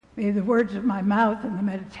May the words of my mouth and the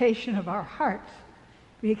meditation of our hearts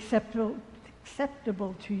be acceptable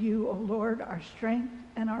to you, O Lord, our strength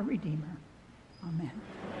and our Redeemer. Amen.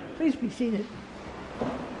 Please be seated.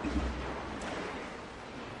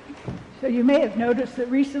 So you may have noticed that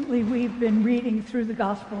recently we've been reading through the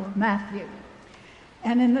Gospel of Matthew.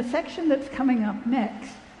 And in the section that's coming up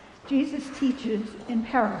next, Jesus teaches in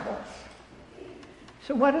parables.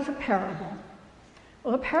 So what is a parable?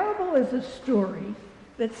 Well, a parable is a story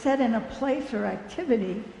that's set in a place or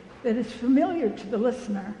activity that is familiar to the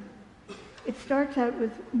listener. It starts out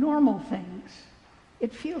with normal things.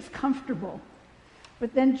 It feels comfortable.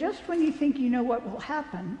 But then just when you think you know what will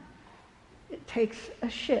happen, it takes a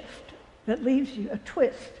shift that leaves you, a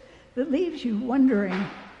twist, that leaves you wondering,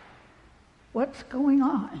 what's going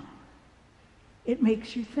on? It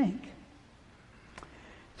makes you think.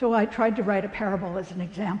 So I tried to write a parable as an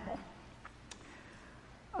example.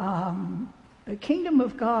 The kingdom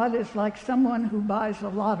of God is like someone who buys a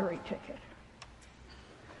lottery ticket.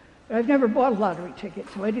 But I've never bought a lottery ticket,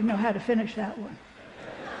 so I didn't know how to finish that one.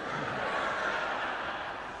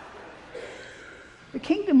 The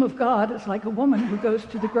kingdom of God is like a woman who goes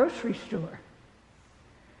to the grocery store.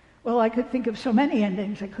 Well, I could think of so many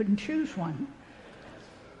endings, I couldn't choose one.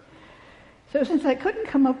 So since I couldn't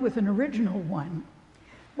come up with an original one,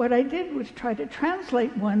 what I did was try to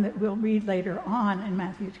translate one that we'll read later on in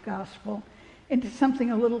Matthew's Gospel into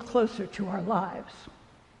something a little closer to our lives.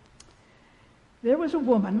 There was a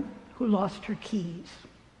woman who lost her keys.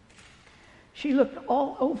 She looked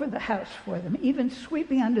all over the house for them, even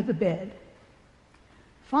sweeping under the bed.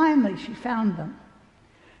 Finally, she found them.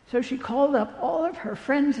 So she called up all of her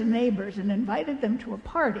friends and neighbors and invited them to a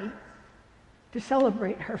party to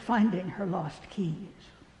celebrate her finding her lost keys.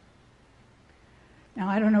 Now,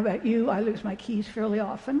 I don't know about you, I lose my keys fairly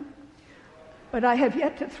often, but I have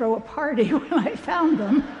yet to throw a party when I found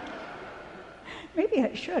them. Maybe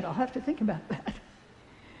I should, I'll have to think about that.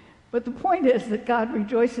 But the point is that God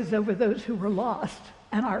rejoices over those who were lost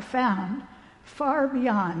and are found far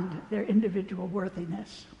beyond their individual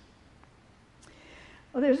worthiness.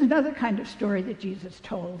 Well, there's another kind of story that Jesus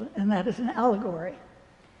told, and that is an allegory.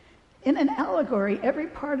 In an allegory, every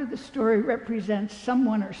part of the story represents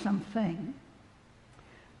someone or something.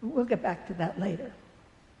 We'll get back to that later.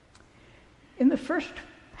 In the first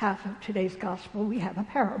half of today's gospel, we have a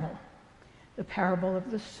parable, the parable of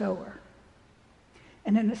the sower.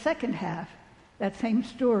 And in the second half, that same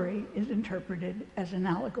story is interpreted as an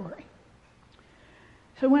allegory.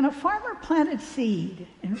 So when a farmer planted seed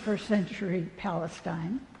in first century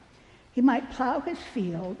Palestine, he might plow his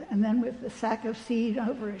field and then with the sack of seed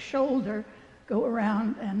over his shoulder, go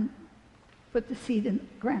around and put the seed in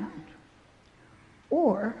the ground.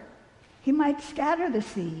 Or he might scatter the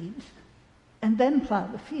seeds and then plow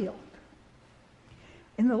the field.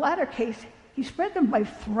 In the latter case, he spread them by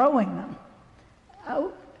throwing them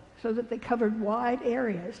out so that they covered wide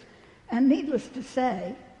areas. And needless to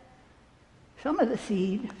say, some of the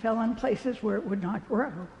seed fell in places where it would not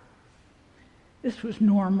grow. This was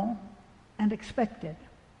normal and expected.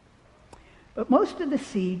 But most of the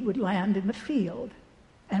seed would land in the field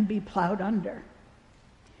and be plowed under.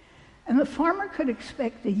 And the farmer could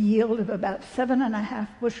expect a yield of about 7.5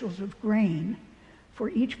 bushels of grain for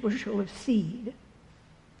each bushel of seed.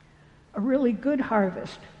 A really good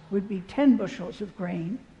harvest would be 10 bushels of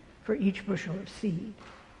grain for each bushel of seed.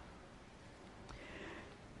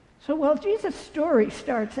 So while Jesus' story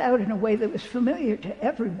starts out in a way that was familiar to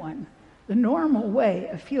everyone, the normal way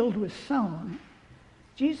a field was sown,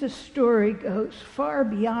 Jesus' story goes far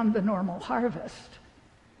beyond the normal harvest.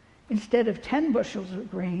 Instead of 10 bushels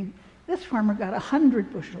of grain, this farmer got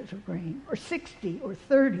 100 bushels of grain, or 60, or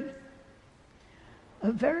 30.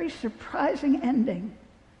 A very surprising ending,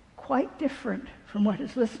 quite different from what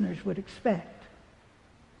his listeners would expect.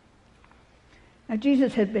 Now,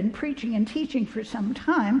 Jesus had been preaching and teaching for some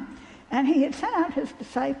time, and he had sent out his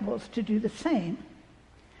disciples to do the same.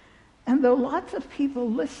 And though lots of people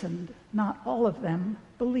listened, not all of them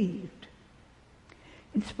believed.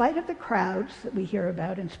 In spite of the crowds that we hear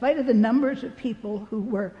about, in spite of the numbers of people who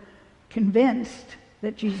were convinced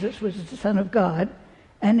that Jesus was the Son of God,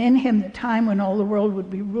 and in him the time when all the world would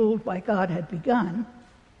be ruled by God had begun,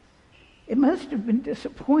 it must have been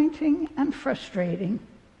disappointing and frustrating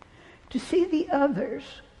to see the others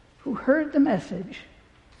who heard the message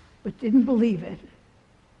but didn't believe it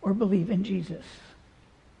or believe in Jesus.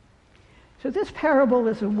 So this parable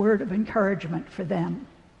is a word of encouragement for them.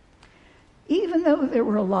 Even though there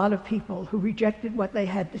were a lot of people who rejected what they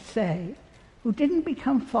had to say, who didn't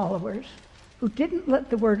become followers, who didn't let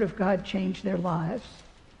the word of God change their lives,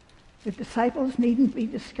 the disciples needn't be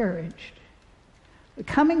discouraged. The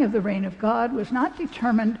coming of the reign of God was not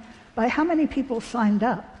determined by how many people signed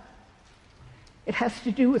up. It has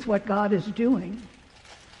to do with what God is doing.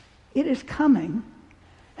 It is coming,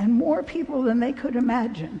 and more people than they could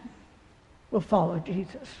imagine will follow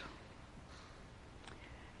Jesus.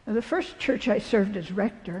 Now, the first church I served as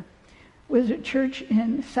rector was a church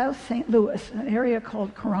in South St. Louis, an area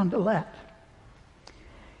called Carondelet.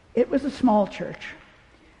 It was a small church.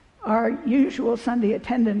 Our usual Sunday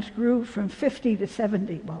attendance grew from 50 to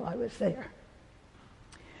 70 while I was there.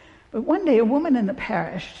 But one day, a woman in the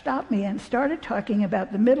parish stopped me and started talking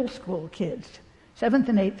about the middle school kids, 7th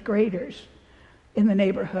and 8th graders in the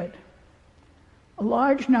neighborhood. A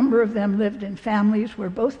large number of them lived in families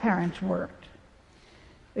where both parents worked.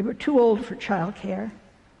 They were too old for childcare,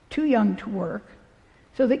 too young to work,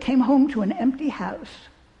 so they came home to an empty house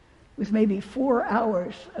with maybe 4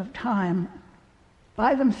 hours of time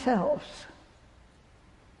by themselves.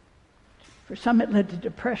 For some, it led to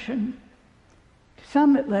depression. To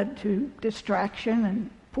some, it led to distraction and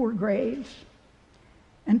poor grades.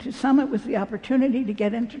 And to some, it was the opportunity to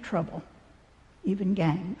get into trouble, even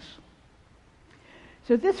gangs.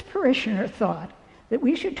 So this parishioner thought that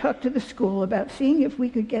we should talk to the school about seeing if we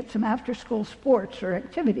could get some after-school sports or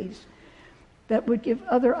activities that would give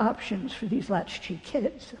other options for these latchkey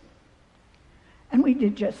kids. And we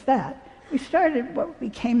did just that. We started what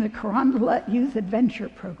became the Carondelet Youth Adventure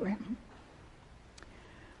Program.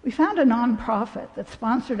 We found a nonprofit that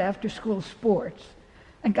sponsored after-school sports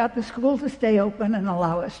and got the school to stay open and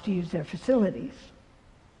allow us to use their facilities.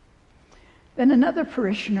 Then another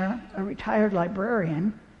parishioner, a retired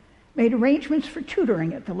librarian, made arrangements for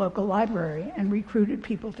tutoring at the local library and recruited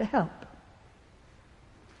people to help.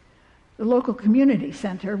 The local community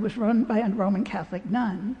center was run by a Roman Catholic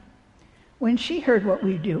nun. When she heard what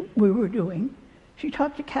we were doing, she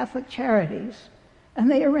talked to Catholic Charities, and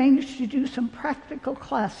they arranged to do some practical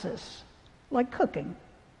classes, like cooking.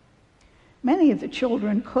 Many of the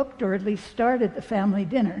children cooked or at least started the family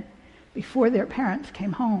dinner before their parents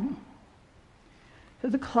came home. So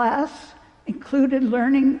the class included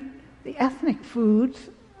learning the ethnic foods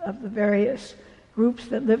of the various groups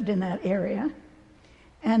that lived in that area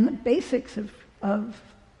and the basics of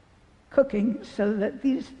cooking so that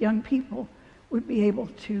these young people would be able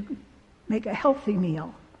to make a healthy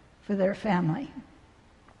meal for their family.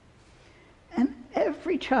 And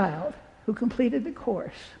every child who completed the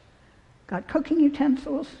course got cooking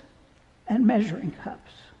utensils and measuring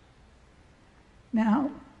cups.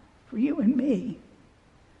 Now, for you and me,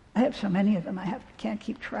 I have so many of them can't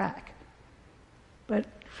keep track. But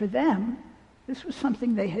for them, this was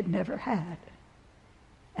something they had never had,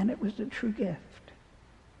 and it was a true gift.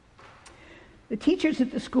 The teachers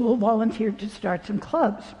at the school volunteered to start some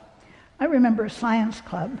clubs. I remember a science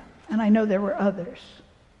club, and I know there were others.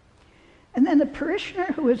 And then a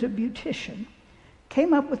parishioner who was a beautician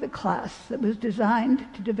came up with a class that was designed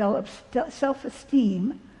to develop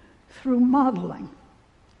self-esteem through modeling.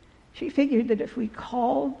 She figured that if we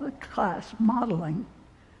called the class modeling,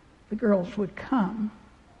 the girls would come.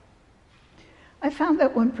 I found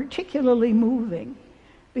that one particularly moving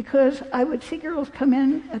because I would see girls come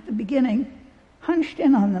in at the beginning hunched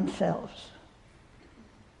in on themselves.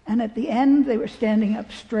 And at the end, they were standing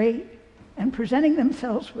up straight and presenting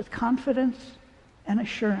themselves with confidence and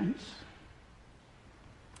assurance.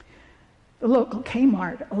 The local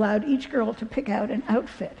Kmart allowed each girl to pick out an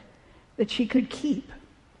outfit that she could keep.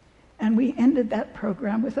 And we ended that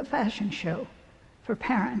program with a fashion show for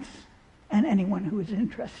parents and anyone who was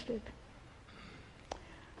interested.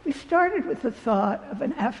 We started with the thought of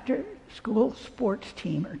an after-school sports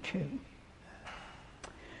team or two.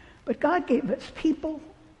 But God gave us people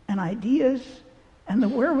and ideas and the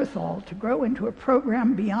wherewithal to grow into a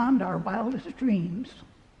program beyond our wildest dreams.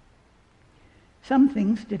 Some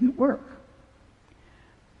things didn't work.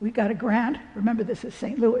 We got a grant. Remember, this is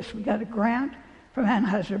St. Louis. We got a grant from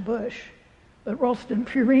Anheuser-Busch, but Ralston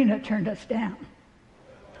Purina turned us down.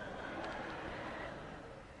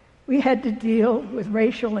 We had to deal with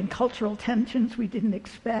racial and cultural tensions we didn't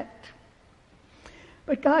expect.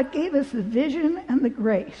 But God gave us the vision and the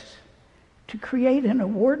grace to create an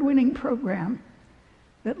award-winning program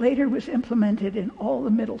that later was implemented in all the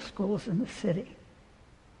middle schools in the city.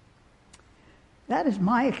 That is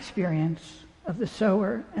my experience of the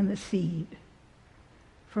sower and the seed.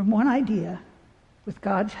 From one idea, with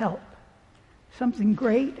God's help, something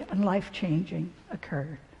great and life-changing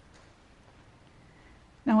occurred.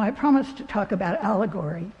 Now, I promised to talk about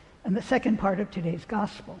allegory and the second part of today's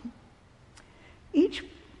gospel. Each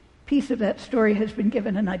piece of that story has been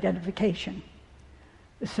given an identification.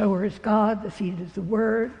 The sower is God, the seed is the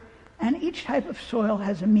word, and each type of soil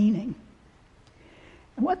has a meaning.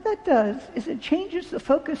 And what that does is it changes the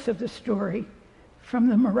focus of the story from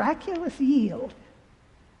the miraculous yield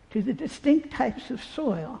to the distinct types of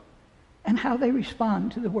soil and how they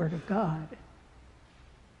respond to the Word of God.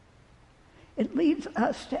 It leads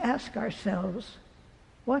us to ask ourselves,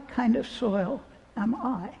 what kind of soil am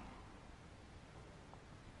I?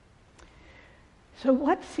 So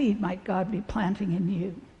what seed might God be planting in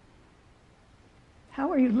you?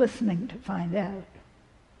 How are you listening to find out?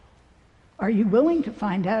 Are you willing to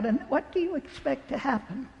find out, and what do you expect to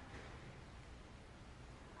happen?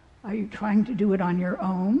 Are you trying to do it on your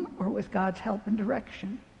own or with God's help and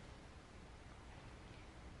direction?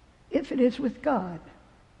 If it is with God,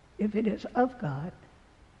 if it is of God,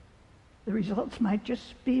 the results might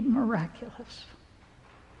just be miraculous.